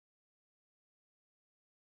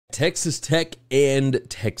Texas Tech and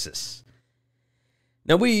Texas.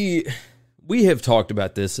 Now, we have talked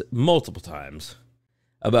about this multiple times,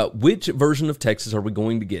 about which version of Texas are we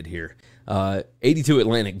going to get here. 82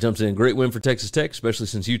 Atlantic jumps in. Great win for Texas Tech, especially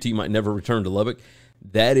since UT might never return to Lubbock.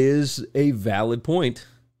 That is a valid point.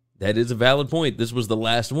 That is a valid point. This was the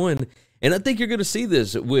last one. And I think you're going to see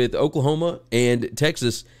this with Oklahoma and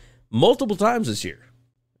Texas multiple times this year.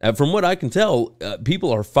 From what I can tell,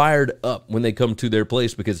 people are fired up when they come to their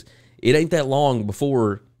place because it ain't that long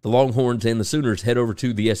before the Longhorns and the Sooners head over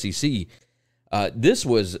to the SEC. This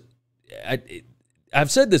was, I've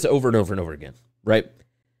said this over and over and over again, right?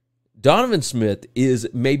 Donovan Smith is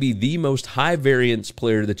maybe the most high-variance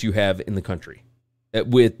player that you have in the country.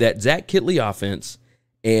 With that Zach Kittley offense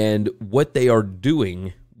and what they are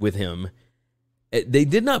doing with him, they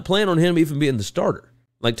did not plan on him even being the starter.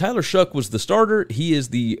 Like, Tyler Shuck was the starter. He is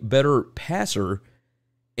the better passer.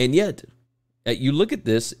 And yet, you look at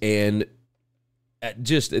this, and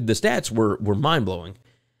just the stats were mind-blowing.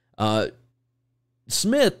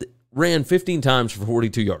 Smith ran 15 times for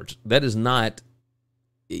 42 yards. That is not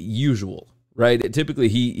usual, right? Typically,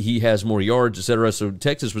 he has more yards, etc. So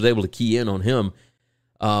Texas was able to key in on him.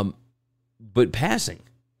 But passing,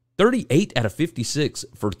 38 out of 56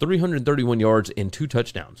 for 331 yards and 2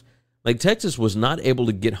 touchdowns. Like, Texas was not able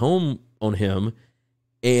to get home on him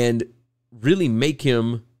and really make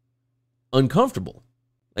him uncomfortable.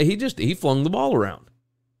 Like, he flung the ball around.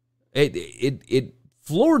 It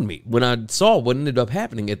floored me when I saw what ended up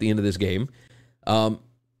happening at the end of this game.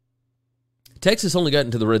 Texas only got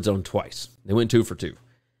into the red zone twice. They went 2 for 2.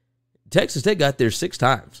 Texas Tech got there 6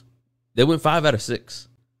 times. They went 5 out of 6.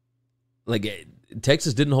 Like,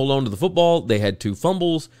 Texas didn't hold on to the football. They had 2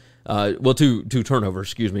 fumbles. Two turnovers,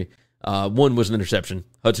 excuse me. One was an interception.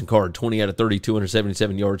 Hudson Card, 20 out of 30,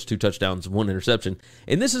 277 yards, 2 touchdowns, 1 interception.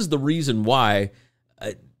 And this is the reason why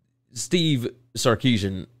Steve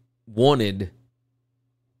Sarkisian wanted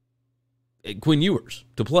Quinn Ewers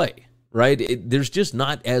to play, right? There's just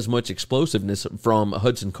not as much explosiveness from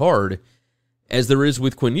Hudson Card as there is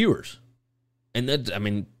with Quinn Ewers. And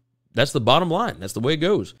that's the bottom line. That's the way it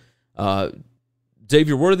goes.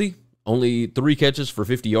 Xavier Worthy, only 3 catches for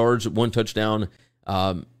 50 yards, 1 touchdown.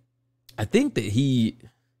 I think he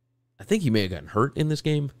may have gotten hurt in this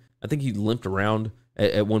game. I think he limped around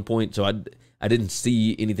at one point, so I didn't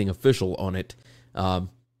see anything official on it.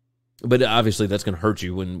 But obviously that's going to hurt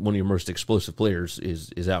you when one of your most explosive players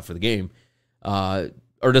is out for the game, or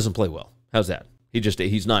doesn't play well. How's that?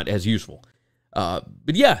 He's not as useful.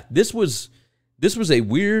 But yeah, this was a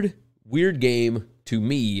weird game to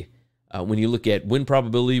me when you look at win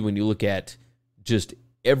probability, when you look at just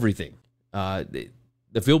everything.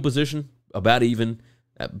 The field position, about even.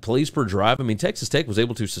 Plays per drive. I mean, Texas Tech was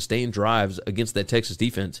able to sustain drives against that Texas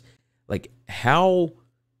defense. Like, how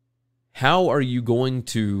are you going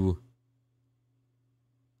to...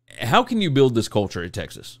 How can you build this culture at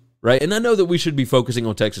Texas, right? And I know that we should be focusing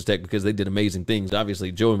on Texas Tech because they did amazing things.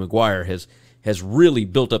 Obviously, Joey McGuire has really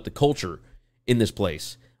built up the culture in this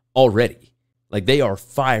place already. Like, they are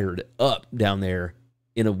fired up down there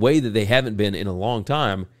in a way that they haven't been in a long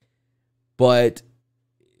time. But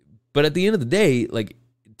at the end of the day, like,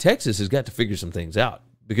 Texas has got to figure some things out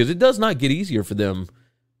because it does not get easier for them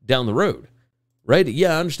down the road, right?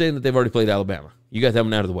 Yeah, I understand that they've already played Alabama. You got that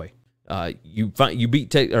one out of the way. You beat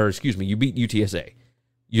UTSA.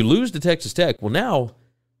 You lose to Texas Tech. Well, now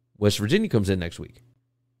West Virginia comes in next week.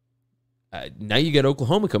 Now you got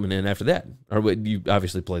Oklahoma coming in after that. Or you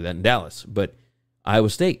obviously play that in Dallas, but Iowa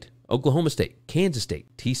State, Oklahoma State, Kansas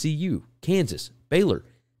State, TCU, Kansas, Baylor.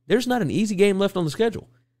 There's not an easy game left on the schedule.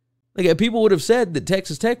 Like, people would have said that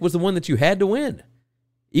Texas Tech was the one that you had to win,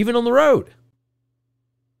 even on the road.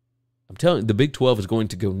 I'm telling you, the Big 12 is going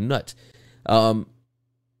to go nuts.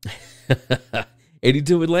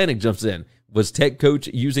 82 Atlantic jumps in. Was Tech coach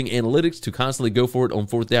using analytics to constantly go for it on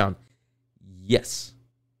 4th down? Yes.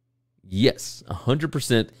 Yes,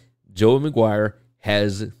 100%. Joey McGuire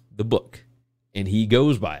has the book, and he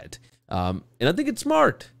goes by it. And I think it's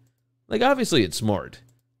smart. Like, obviously it's smart.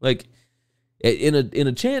 Like, in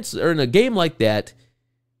a chance or in a game like that,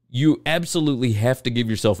 you absolutely have to give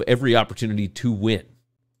yourself every opportunity to win,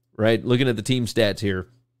 right? Looking at the team stats here,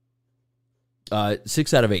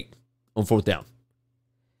 6 out of 8 on 4th down.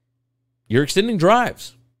 You're extending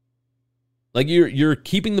drives. Like, you're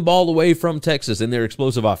keeping the ball away from Texas and their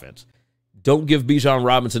explosive offense. Don't give Bijan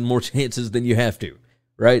Robinson more chances than you have to,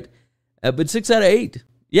 right? But 6 out of 8,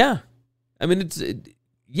 yeah. I mean,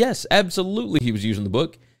 yes, absolutely he was using the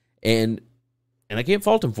book, and I can't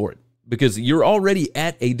fault him for it because you're already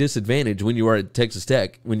at a disadvantage when you are at Texas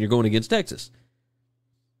Tech, when you're going against Texas.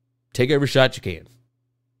 Take every shot you can.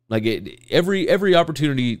 Every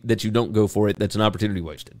opportunity that you don't go for it, that's an opportunity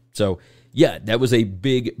wasted. So, yeah, that was a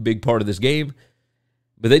big part of this game.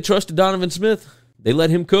 But they trusted Donovan Smith. They let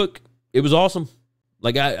him cook. It was awesome.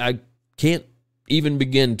 I can't even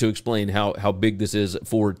begin to explain how big this is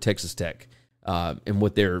for Texas Tech and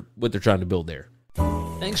what they're trying to build there.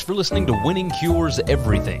 Thanks for listening to Winning Cures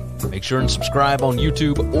Everything. Make sure and subscribe on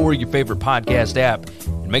YouTube or your favorite podcast app,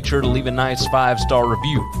 and make sure to leave a nice 5-star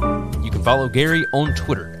review. You can follow Gary on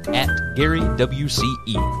Twitter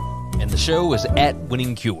 @GaryWCE, and the show is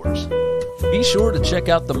 @Winning Cures. Be sure to check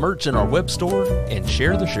out the merch in our web store and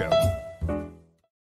share the show.